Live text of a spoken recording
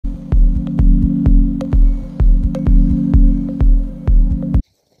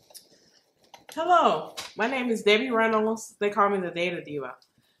Hello, my name is Debbie Reynolds. They call me the Data Diva.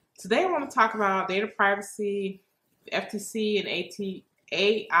 Today I want to talk about data privacy, FTC, and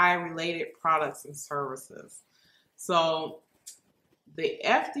AI-related products and services. So the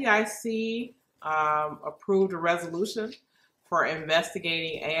FDIC approved a resolution for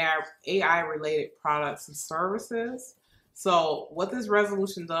investigating AI-related products and services. So what this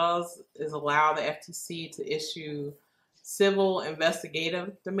resolution does is allow the FTC to issue civil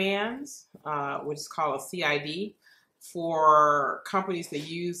investigative demands, which is called a CID, for companies that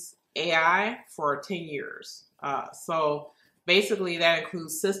use AI for 10 years. So basically that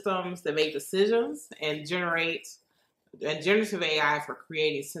includes systems that make decisions and generate generative AI for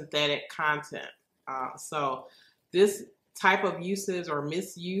creating synthetic content. So this type of usage or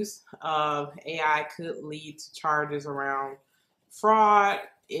misuse of AI could lead to charges around fraud.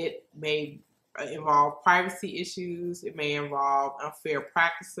 It may involve privacy issues. It may involve unfair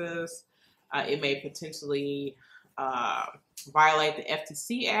practices. It may potentially violate the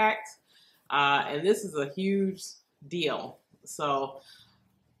FTC Act. And this is a huge deal. So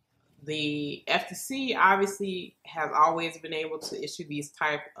the FTC obviously has always been able to issue these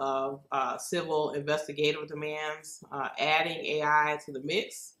type of civil investigative demands. Adding AI to the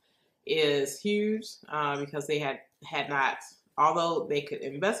mix is huge because they had not, although they could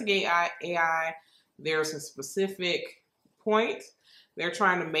investigate AI, there's a specific point they're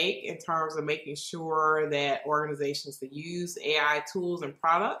trying to make in terms of making sure that organizations that use AI tools and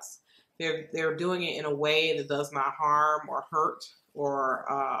products, they're doing it in a way that does not harm or hurt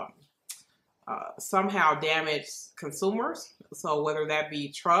or somehow damage consumers. So whether that be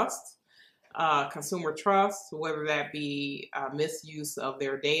trust, consumer trust, whether that be misuse of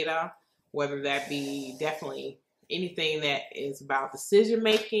their data, whether that be definitely anything that is about decision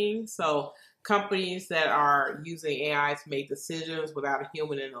making. So companies that are using AI to make decisions without a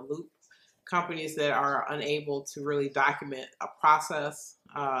human in the loop, companies that are unable to really document a process,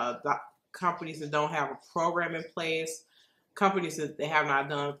 companies that don't have a program in place, companies that they have not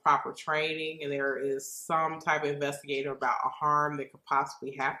done proper training, and there is some type of investigator about a harm that could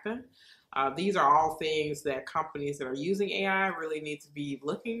possibly happen. These are all things that companies that are using AI really need to be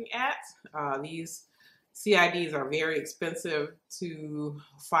looking at. These CIDs are very expensive to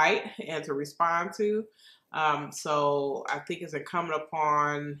fight and to respond to. So I think it's incumbent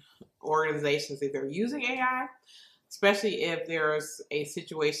upon organizations that they're using AI, especially if there's a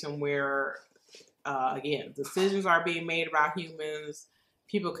situation where again, decisions are being made about humans.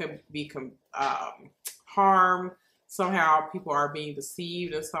 People can be harmed. Somehow people are being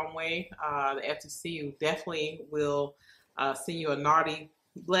deceived in some way. The FTC definitely will send you a naughty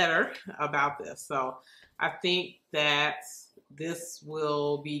letter about this. So I think that this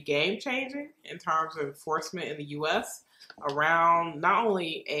will be game changing in terms of enforcement in the U.S. around not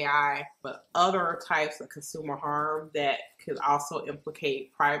only AI, but other types of consumer harm that could also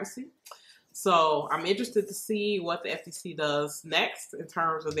implicate privacy. So I'm interested to see what the FTC does next in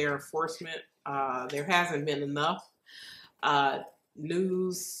terms of their enforcement. There hasn't been enough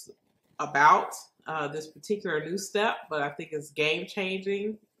news about this particular new step, but I think it's game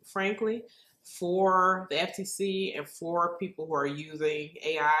changing, frankly, for the FTC and for people who are using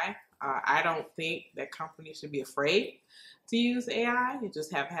AI. I don't think that companies should be afraid to use AI. You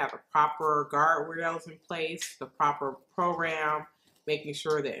just have to have the proper guardrails in place, the proper program, making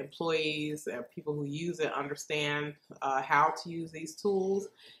sure that employees and people who use it understand how to use these tools,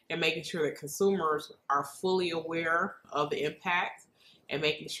 and making sure that consumers are fully aware of the impact, and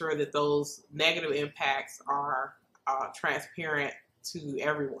making sure that those negative impacts are transparent to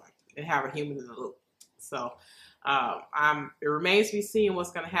everyone and have a human in the loop. So it remains to be seen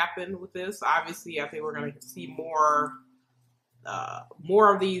what's going to happen with this. Obviously, I think we're going to see more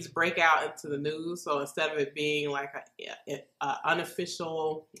of these break out into the news. So instead of it being like an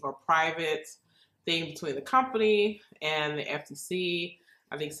unofficial or private thing between the company and the FTC,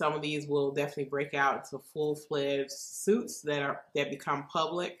 I think some of these will definitely break out into full-fledged suits that become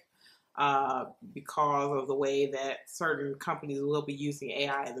public because of the way that certain companies will be using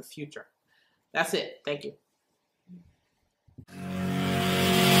AI in the future. That's it. Thank you.